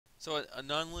So a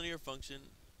nonlinear function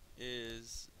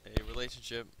is a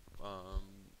relationship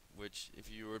which, if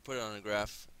you were to put it on a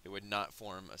graph, it would not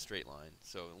form a straight line.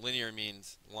 So linear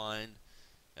means line,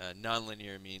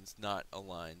 nonlinear means not a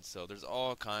line. So there's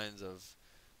all kinds of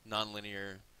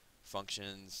nonlinear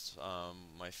functions. One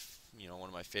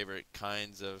of my favorite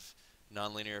kinds of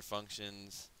nonlinear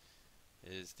functions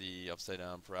is the upside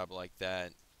down parabola like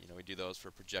that. We do those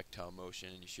for projectile motion,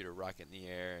 and you shoot a rocket in the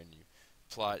air, and you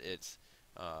plot its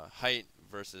height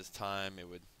versus time. It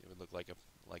would look like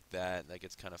that. That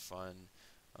gets kind of fun.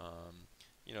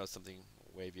 Something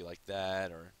wavy like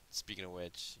that. Or speaking of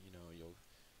which, you'll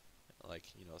like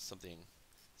something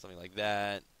like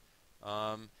that.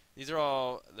 They're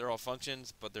all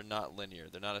functions, but they're not linear.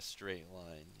 They're not a straight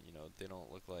line. They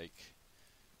don't look like.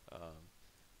 Um,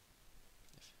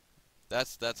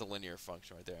 that's a linear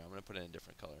function right there. I'm gonna put it in a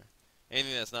different color.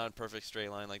 Anything that's not a perfect straight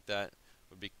line like that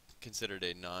would be considered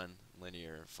a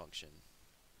non-linear function.